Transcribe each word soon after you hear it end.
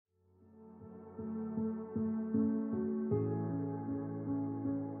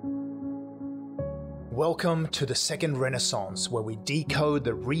Welcome to the Second Renaissance, where we decode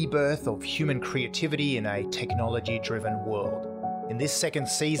the rebirth of human creativity in a technology-driven world. In this second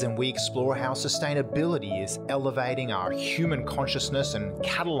season, we explore how sustainability is elevating our human consciousness and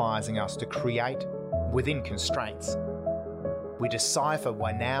catalyzing us to create within constraints. We decipher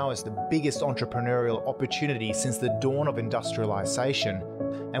why now is the biggest entrepreneurial opportunity since the dawn of industrialization,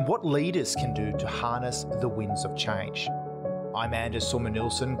 and what leaders can do to harness the winds of change. I'm Anders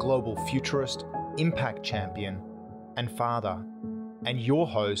Sommer-Nielsen, global futurist, impact champion, and father, and your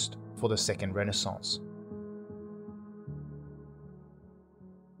host for the Second Renaissance.